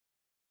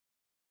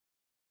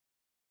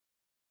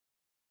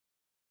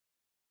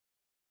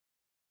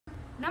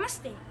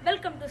Namaste,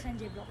 welcome to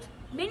Sanjay Vlogs.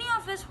 Many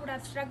of us would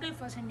have struggled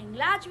for sending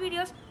large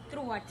videos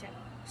through WhatsApp.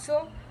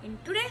 So, in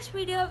today's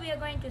video, we are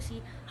going to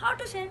see how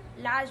to send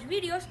large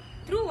videos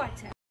through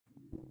WhatsApp.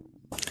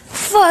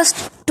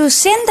 First, to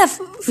send the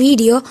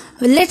video,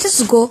 let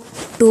us go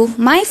to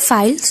My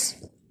Files.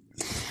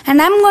 And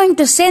I'm going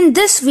to send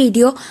this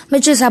video,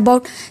 which is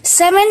about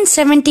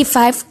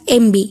 775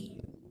 MB.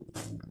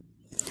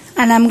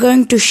 And I'm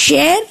going to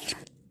share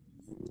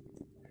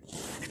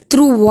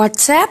through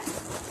WhatsApp.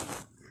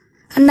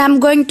 And I'm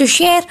going to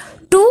share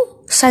to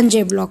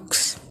Sanjay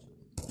Vlogs.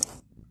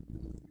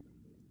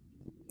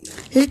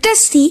 Let us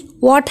see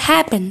what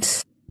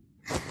happens.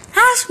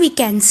 As we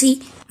can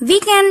see, we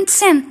can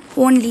send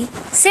only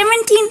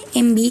 17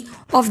 MB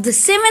of the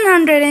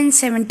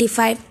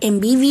 775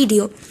 MB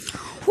video.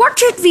 What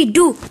should we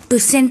do to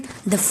send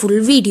the full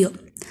video?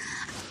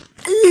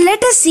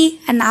 Let us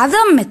see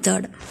another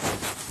method.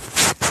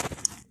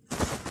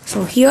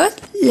 So here,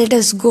 let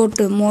us go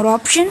to more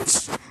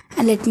options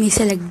and let me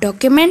select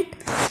document.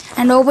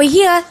 And over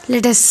here,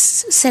 let us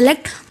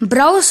select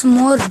browse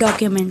more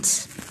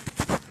documents.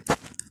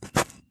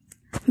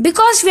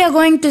 Because we are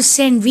going to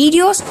send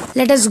videos,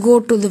 let us go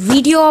to the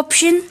video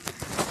option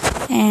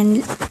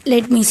and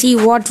let me see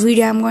what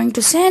video I'm going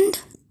to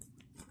send.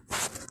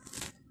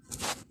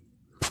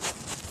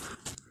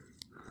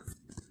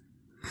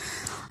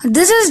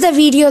 This is the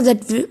video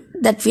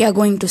that we are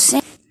going to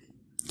send.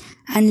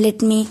 And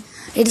it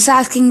is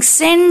asking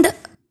send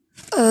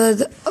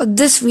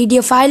this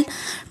video file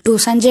to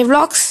Sanjay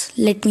Vlogs.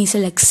 Let me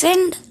select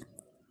send.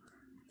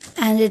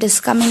 And it is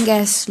coming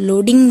as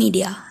loading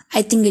media.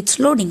 I think it's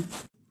loading.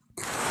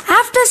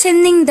 After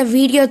sending the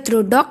video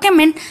through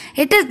document,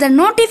 the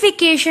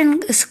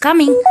notification is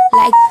coming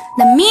like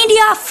the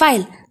media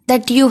file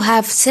that you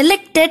have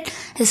selected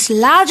is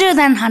larger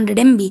than 100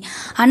 MB,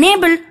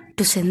 unable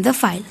to send the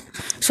file.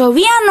 So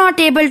we are not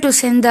able to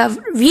send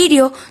the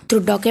video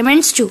through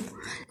documents too.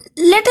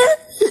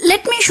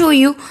 Let me show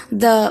you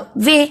the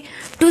way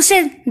to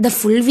send the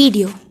full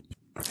video.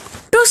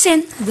 To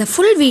send the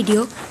full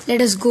video,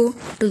 let us go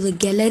to the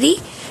gallery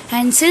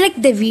and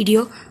select the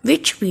video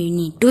which we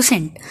need to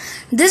send.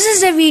 This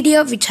is the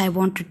video which I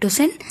wanted to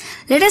send.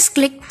 Let us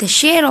click the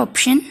share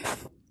option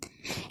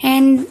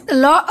and a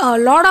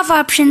lot of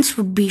options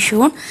would be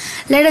shown.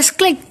 Let us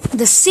click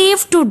the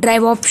save to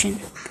drive option.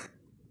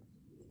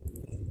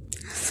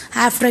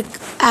 After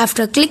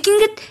clicking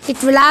it,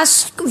 it will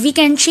ask, we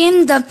can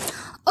change the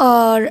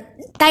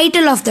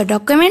title of the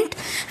document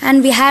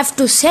and we have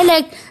to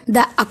select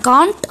the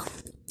account.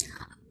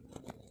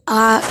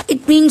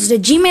 It means the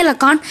Gmail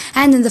account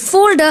and in the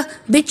folder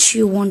which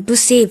you want to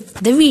save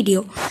the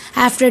video.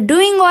 After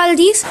doing all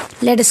these,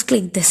 let us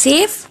click the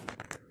save.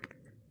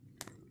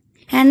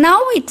 And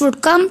now it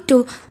would come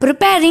to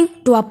preparing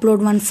to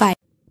upload one file.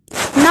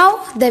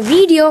 Now the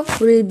video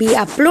will be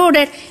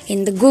uploaded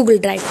in the Google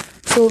Drive.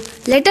 So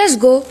let us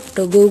go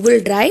to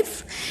Google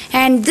Drive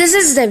and this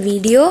is the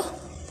video.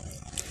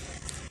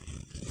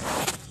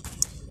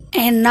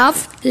 And now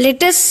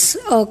let us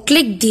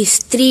click these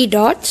three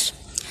dots.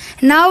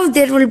 Now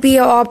there will be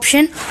an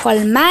option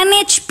called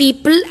manage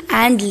people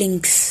and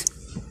links.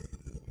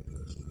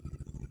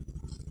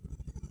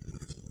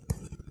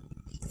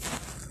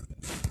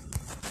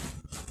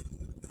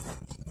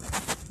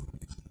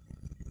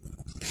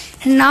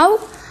 And now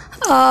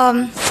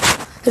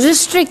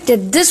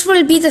restricted. This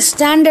will be the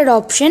standard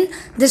option.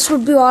 This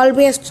would be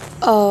always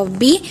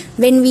be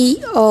when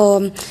we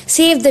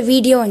save the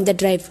video in the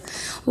drive.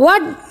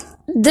 What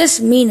this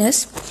means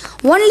is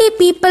only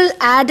people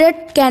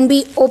added can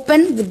be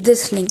opened with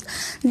this link.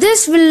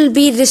 This will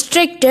be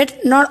restricted.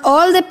 Not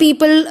all the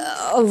people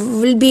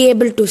will be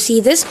able to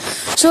see this.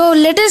 So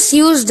let us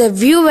use the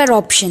viewer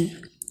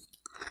option.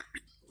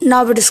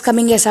 Now it is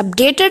coming as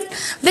updated.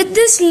 With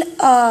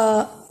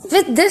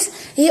this,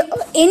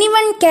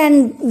 anyone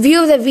can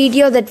view the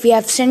video that we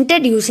have sent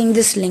it using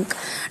this link.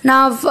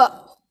 Now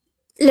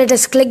let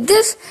us click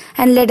this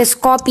and let us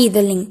copy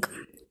the link.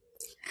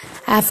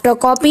 After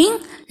copying,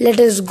 let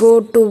us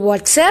go to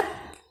WhatsApp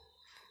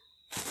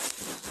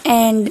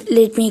and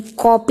let me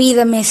copy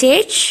the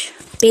message,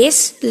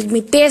 let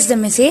me paste the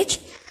message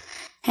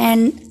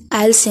and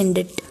I'll send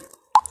it.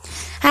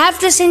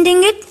 After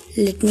sending it,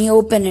 let me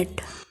open it.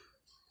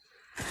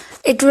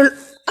 It will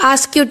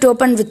ask you to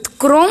open with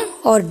Chrome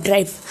or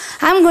Drive.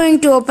 I'm going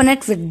to open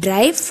it with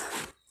Drive.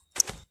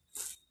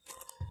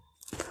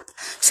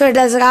 So it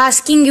is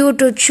asking you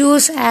to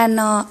choose an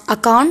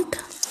account,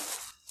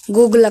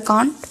 Google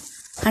account,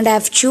 and I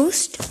have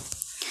chosen.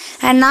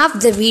 And now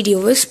the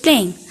video is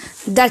playing.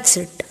 That's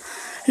it.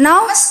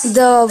 Now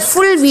the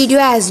full video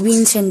has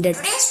been sent.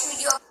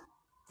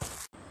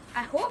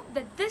 I hope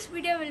that this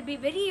video will be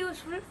very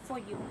useful for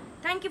you.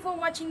 Thank you for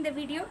watching the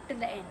video till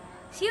the end.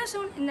 See you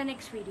soon in the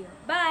next video.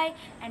 Bye,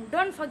 and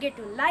don't forget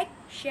to like,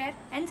 share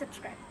and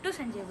subscribe to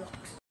Sanjay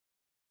Vlogs.